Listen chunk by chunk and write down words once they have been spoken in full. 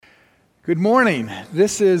Good morning.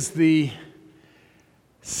 This is the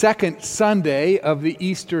second Sunday of the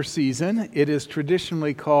Easter season. It is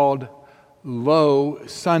traditionally called Low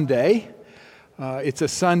Sunday. It's a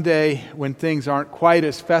Sunday when things aren't quite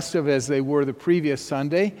as festive as they were the previous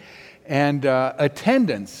Sunday, and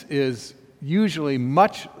attendance is usually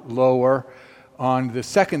much lower on the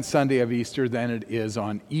second Sunday of Easter than it is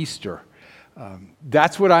on Easter.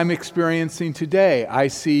 That's what I'm experiencing today. I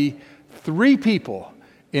see three people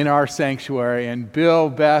in our sanctuary, and Bill,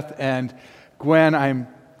 Beth, and Gwen, I'm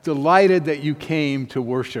delighted that you came to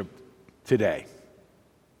worship today.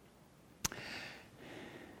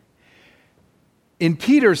 In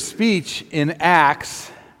Peter's speech in Acts,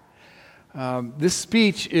 this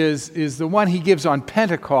speech is the one he gives on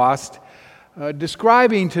Pentecost,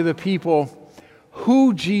 describing to the people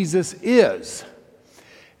who Jesus is.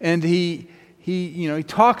 And he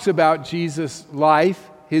talks about Jesus' life,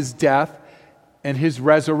 his death, and his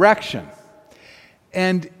resurrection.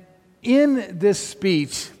 And in this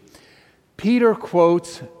speech, Peter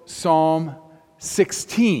quotes Psalm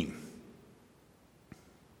 16.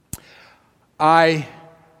 I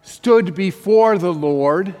stood before the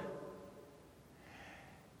Lord,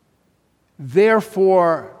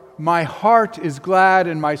 therefore my heart is glad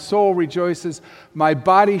and my soul rejoices. My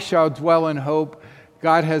body shall dwell in hope.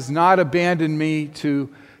 God has not abandoned me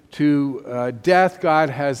to death. God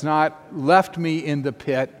has not left me in the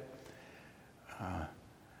pit.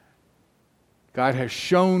 God has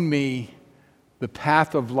shown me the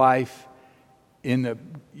path of life.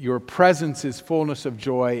 Your presence is fullness of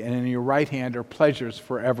joy, and in your right hand are pleasures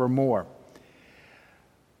forevermore.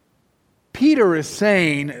 Peter is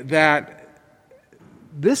saying that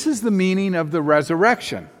this is the meaning of the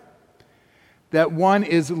resurrection, that one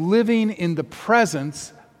is living in the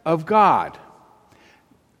presence of God.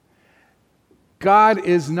 God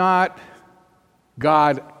is not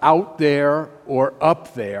God out there or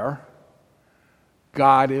up there.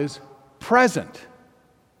 God is present.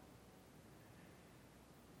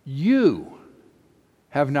 You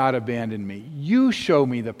have not abandoned me. You show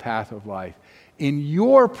me the path of life. In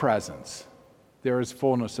your presence, there is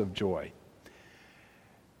fullness of joy.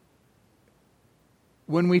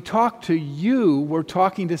 When we talk to you, we're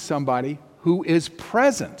talking to somebody who is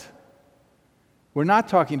present. We're not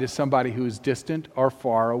talking to somebody who is distant or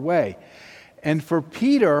far away. And for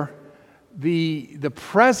Peter, the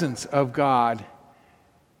presence of God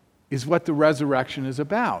is what the resurrection is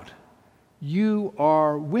about. You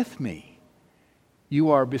are with me. You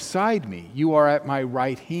are beside me. You are at my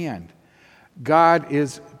right hand. God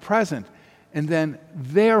is present. And then,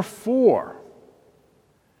 therefore,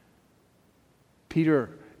 Peter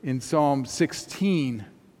in Psalm 16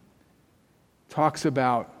 talks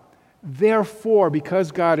about, therefore,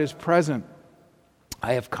 because God is present,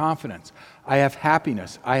 I have confidence, I have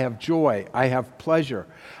happiness, I have joy, I have pleasure,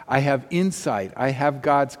 I have insight, I have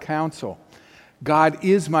God's counsel. God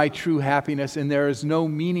is my true happiness, and there is no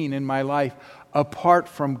meaning in my life apart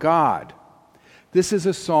from God. This is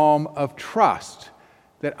a psalm of trust,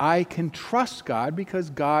 that I can trust God because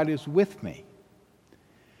God is with me.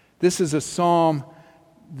 This is a psalm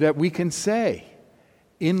that we can say,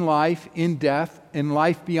 in life, in death, in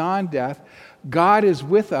life beyond death, God is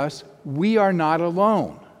with us. We are not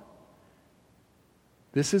alone.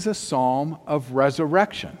 This is a psalm of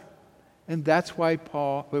resurrection. And that's why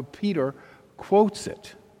Peter quotes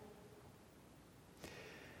it.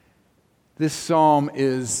 This psalm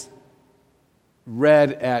is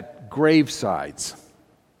read at gravesides.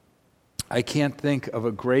 I can't think of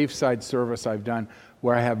a graveside service I've done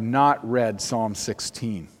where I have not read Psalm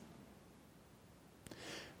 16.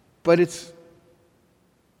 But it's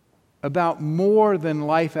about more than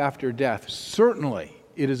life after death. Certainly,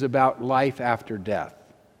 it is about life after death.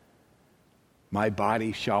 My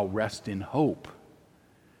body shall rest in hope.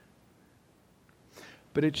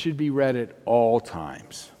 But it should be read at all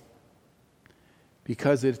times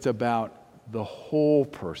because it's about the whole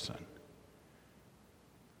person.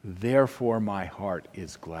 Therefore, my heart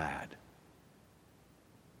is glad.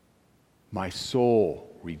 My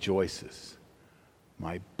soul rejoices.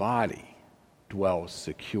 My body dwells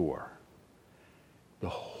secure. The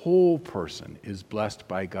whole person is blessed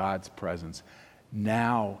by God's presence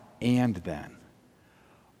now and then.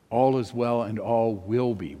 All is well and all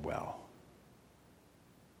will be well.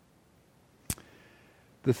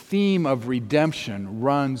 The theme of redemption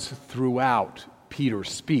runs throughout Peter's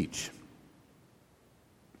speech.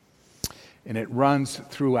 And it runs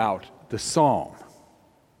throughout the psalm.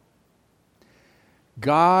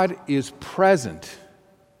 God is present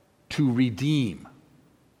to redeem.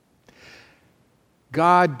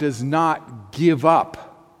 God does not give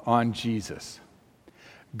up on Jesus.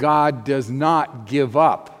 God does not give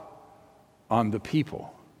up on the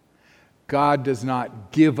people. God does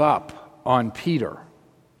not give up on Peter.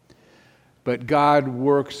 But God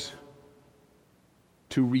works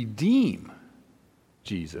to redeem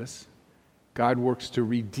Jesus. God works to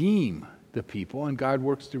redeem the people, and God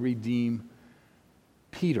works to redeem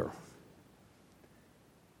Peter.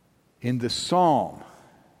 In the psalm,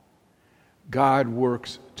 God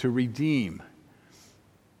works to redeem.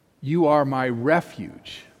 You are my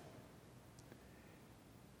refuge.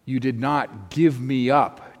 You did not give me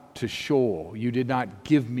up to Sheol. You did not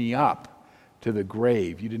give me up to the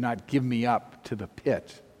grave. You did not give me up to the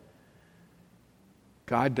pit.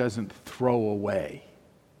 God doesn't throw away.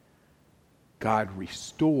 God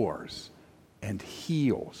restores and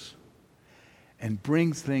heals and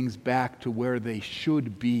brings things back to where they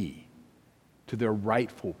should be, to their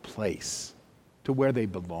rightful place, to where they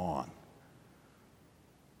belong.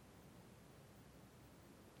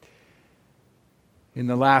 In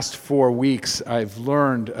the last 4 weeks, I've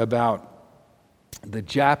learned about the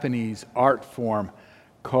Japanese art form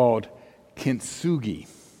called kintsugi.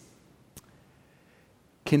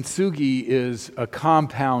 Kintsugi is a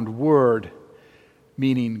compound word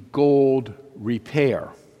meaning gold repair.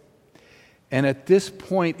 And at this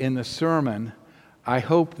point in the sermon, I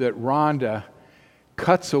hope that Rhonda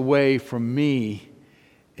cuts away from me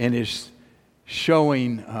and is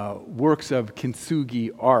showing works of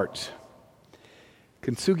kintsugi art.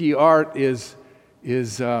 Kintsugi art is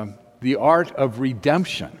the art of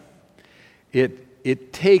redemption.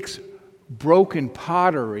 It takes broken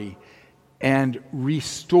pottery and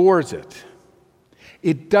restores it.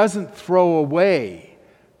 It doesn't throw away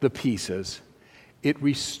the pieces. It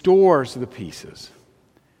restores the pieces.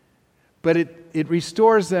 But it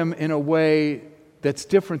restores them in a way that's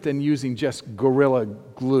different than using just Gorilla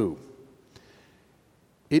Glue.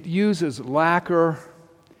 It uses lacquer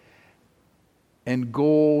and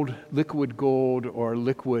gold, liquid gold or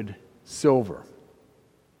liquid silver.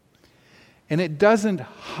 And it doesn't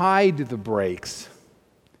hide the breaks.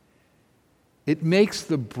 It makes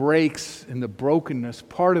the breaks and the brokenness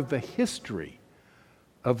part of the history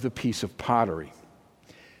of the piece of pottery.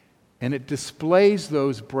 And it displays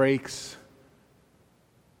those breaks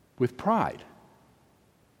with pride.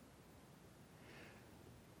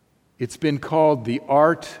 It's been called the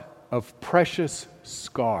art of precious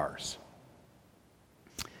scars.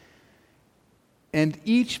 And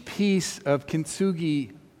each piece of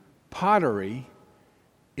kintsugi pottery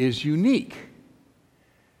is unique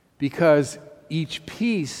because each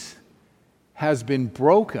piece has been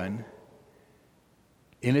broken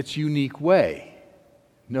in its unique way.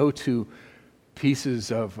 No two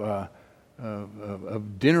pieces of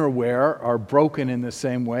dinnerware are broken in the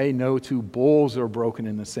same way. No two bowls are broken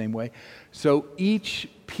in the same way. So each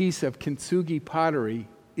piece of kintsugi pottery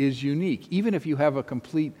is unique. Even if you have a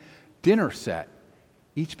complete dinner set,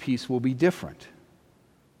 each piece will be different.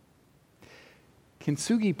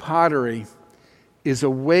 Kintsugi pottery is a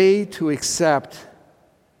way to accept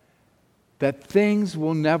that things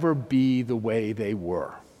will never be the way they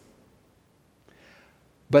were,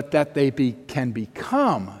 but that they can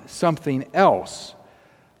become something else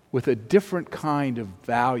with a different kind of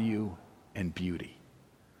value and beauty.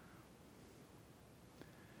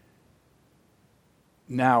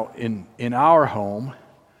 Now, in our home,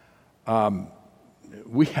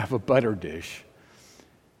 we have a butter dish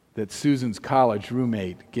that Susan's college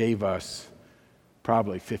roommate gave us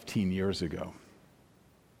probably 15 years ago.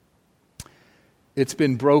 It's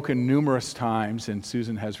been broken numerous times, and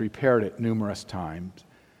Susan has repaired it numerous times.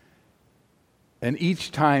 And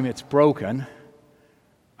each time it's broken,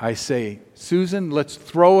 I say, Susan, let's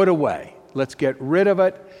throw it away. Let's get rid of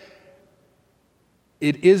it.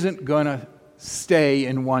 It isn't going to stay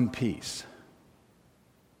in one piece.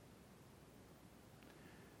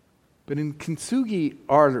 But in kintsugi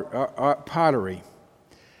pottery,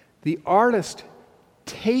 the artist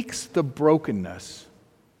takes the brokenness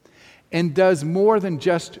and does more than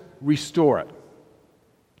just restore it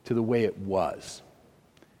to the way it was.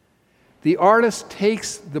 The artist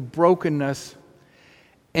takes the brokenness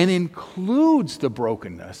and includes the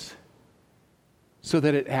brokenness so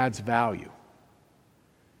that it adds value.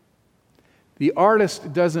 The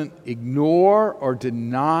artist doesn't ignore or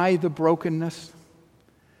deny the brokenness,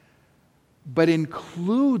 but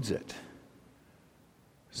includes it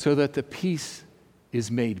so that the piece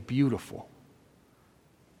is made beautiful.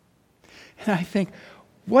 And I think,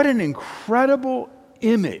 what an incredible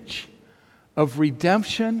image of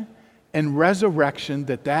redemption and resurrection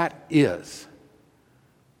that is.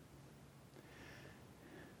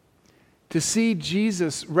 To see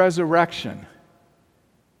Jesus' resurrection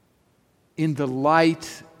in the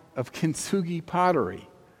light of kintsugi pottery,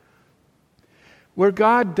 where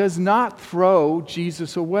God does not throw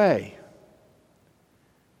Jesus away.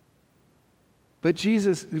 But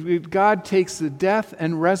God takes the death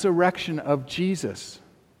and resurrection of Jesus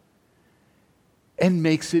and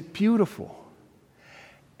makes it beautiful,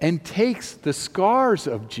 and takes the scars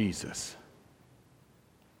of Jesus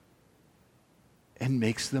and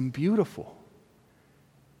makes them beautiful.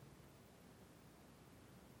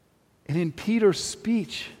 And in Peter's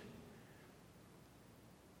speech,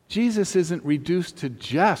 Jesus isn't reduced to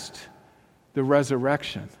just the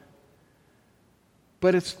resurrection,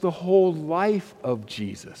 but it's the whole life of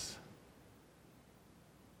Jesus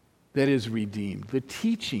that is redeemed. The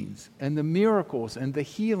teachings and the miracles and the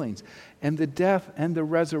healings and the death and the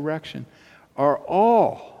resurrection are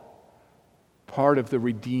all part of the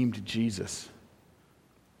redeemed Jesus.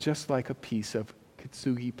 Just like a piece of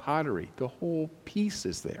kintsugi pottery, the whole piece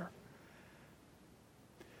is there.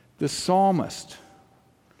 The psalmist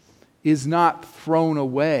is not thrown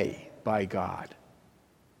away by God,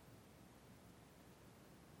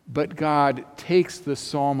 but God takes the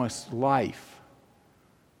psalmist's life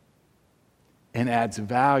and adds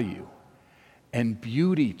value and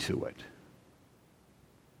beauty to it.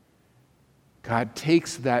 God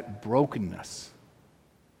takes that brokenness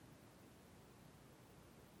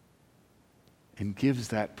and gives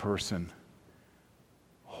that person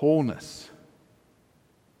wholeness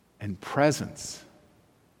and presence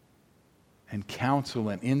and counsel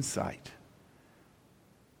and insight.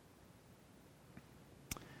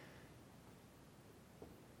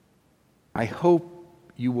 I hope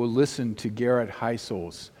you will listen to Garrett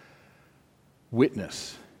Heisel's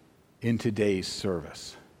witness in today's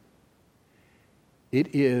service.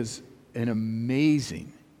 It is an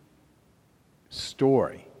amazing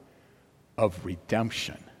story of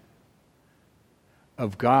redemption,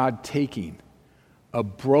 of God taking a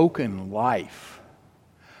broken life,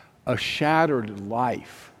 a shattered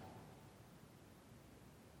life,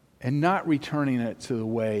 and not returning it to the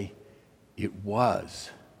way it was,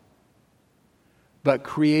 but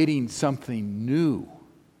creating something new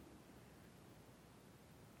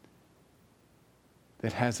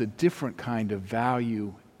that has a different kind of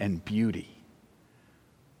value and beauty.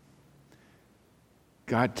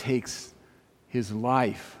 God takes his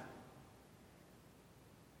life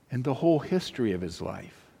and the whole history of his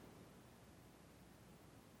life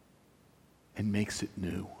and makes it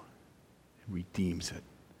new and redeems it.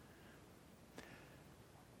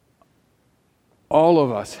 All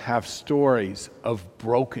of us have stories of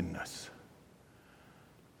brokenness.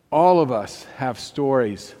 All of us have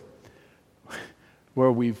stories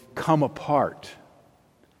where we've come apart.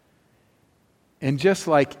 And just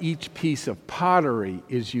like each piece of pottery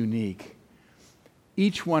is unique,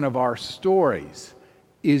 each one of our stories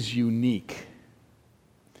is unique.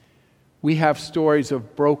 We have stories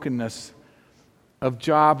of brokenness, of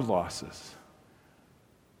job losses,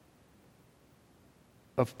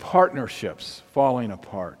 of partnerships falling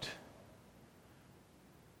apart,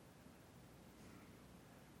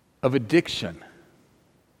 of addiction,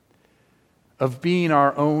 of being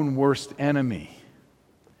our own worst enemy,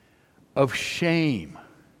 of shame.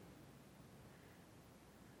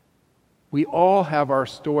 We all have our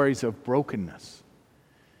stories of brokenness.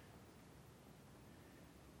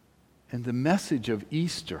 And the message of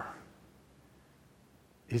Easter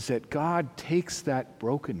is that God takes that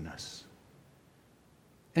brokenness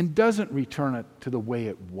and doesn't return it to the way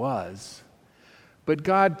it was, but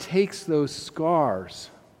God takes those scars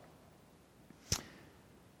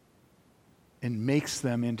and makes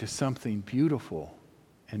them into something beautiful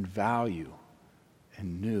and value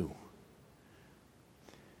and new.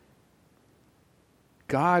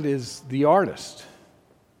 God is the artist.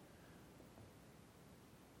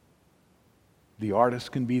 The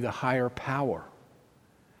artist can be the higher power.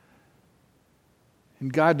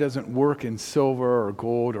 And God doesn't work in silver or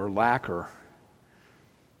gold or lacquer.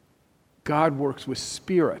 God works with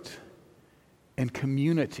spirit and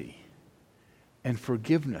community and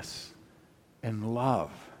forgiveness and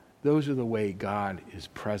love. Those are the way God is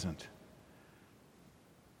present.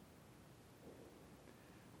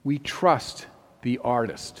 We trust the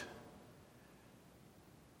artist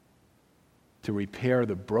to repair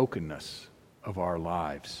the brokenness of our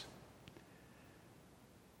lives.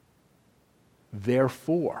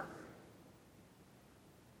 Therefore,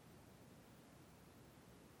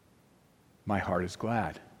 my heart is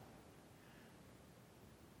glad.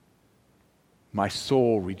 My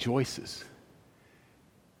soul rejoices,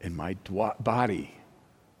 and my body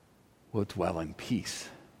will dwell in peace.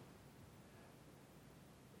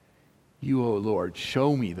 You, O Lord,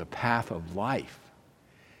 show me the path of life.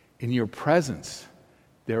 In your presence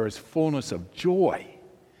there is fullness of joy,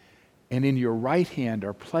 and in your right hand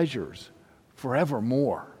are pleasures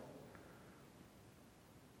forevermore.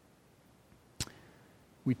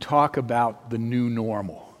 We talk about the new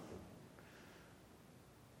normal.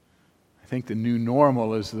 I think the new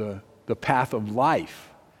normal is the path of life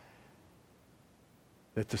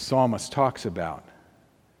that the psalmist talks about,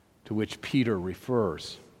 to which Peter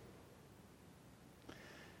refers.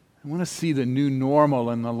 I want to see the new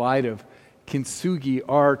normal in the light of kintsugi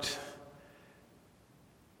art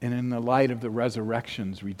and in the light of the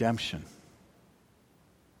resurrection's redemption.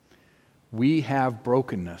 We have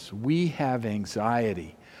brokenness, we have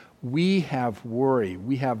anxiety, we have worry,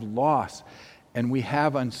 we have loss, and we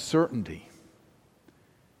have uncertainty.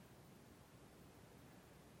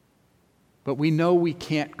 But we know we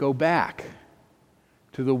can't go back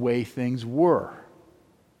to the way things were.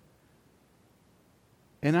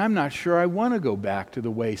 And I'm not sure I want to go back to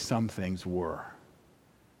the way some things were.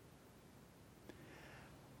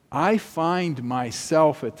 I find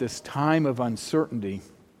myself at this time of uncertainty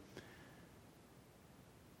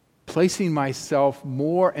placing myself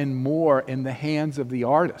more and more in the hands of the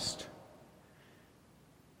artist,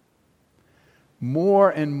 more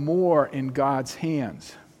and more in God's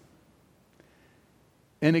hands,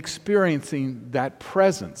 and experiencing that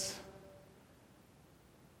presence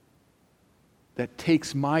that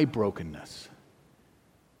takes my brokenness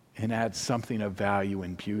and adds something of value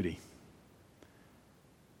and beauty.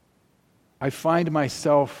 I find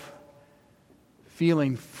myself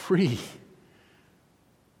feeling free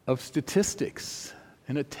of statistics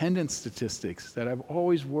and attendance statistics that I've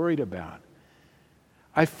always worried about.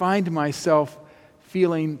 I find myself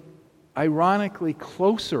feeling ironically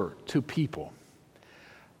closer to people.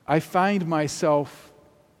 I find myself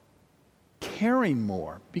caring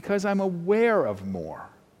more because I'm aware of more.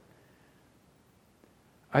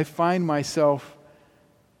 I find myself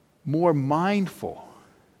more mindful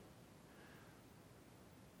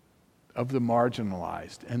of the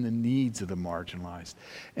marginalized and the needs of the marginalized.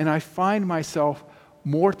 And I find myself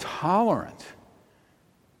more tolerant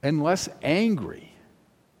and less angry.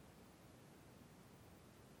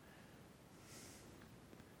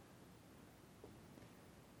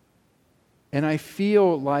 And I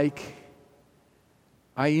feel like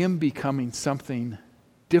I am becoming something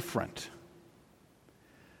different.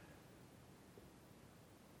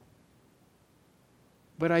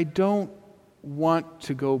 But I don't want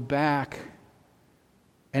to go back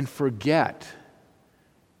and forget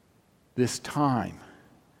this time.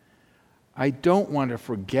 I don't want to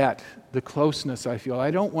forget the closeness I feel.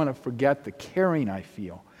 I don't want to forget the caring I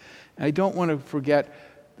feel. I don't want to forget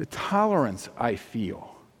the tolerance I feel.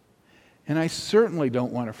 And I certainly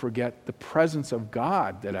don't want to forget the presence of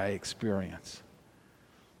God that I experience.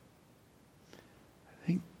 I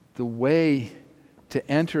think the way to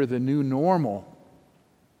enter the new normal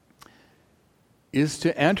is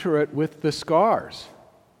to enter it with the scars.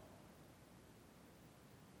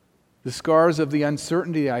 The scars of the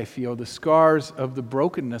uncertainty I feel, the scars of the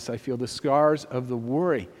brokenness I feel, the scars of the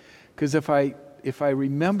worry. Because if I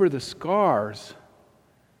remember the scars,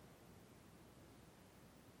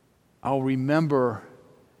 I'll remember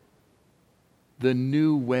the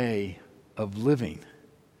new way of living,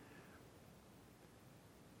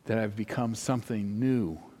 that I've become something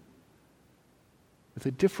new with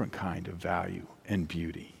a different kind of value and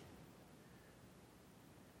beauty.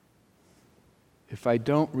 If I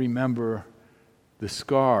don't remember the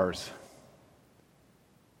scars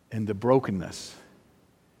and the brokenness,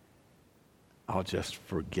 I'll just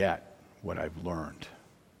forget what I've learned.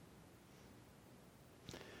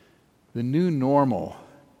 The new normal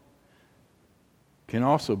can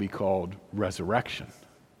also be called resurrection.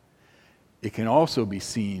 It can also be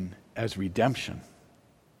seen as redemption.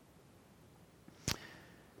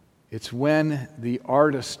 It's when the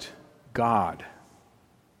artist God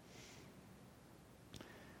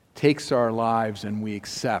takes our lives and we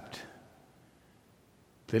accept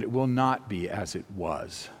that it will not be as it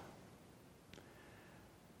was,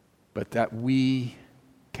 but that we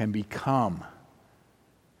can become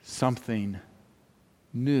something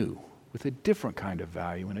new with a different kind of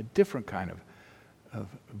value and a different kind of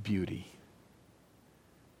beauty.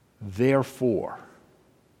 Therefore,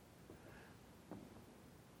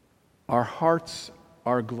 our hearts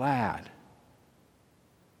are glad,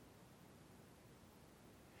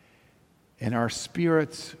 and our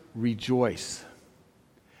spirits rejoice,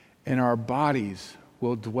 and our bodies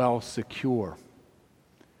will dwell secure.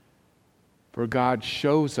 For God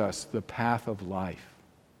shows us the path of life,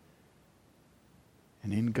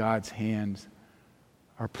 and in God's hands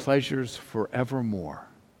are pleasures forevermore,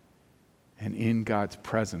 And in God's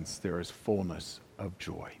presence, there is fullness of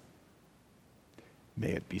joy. May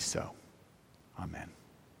it be so. Amen.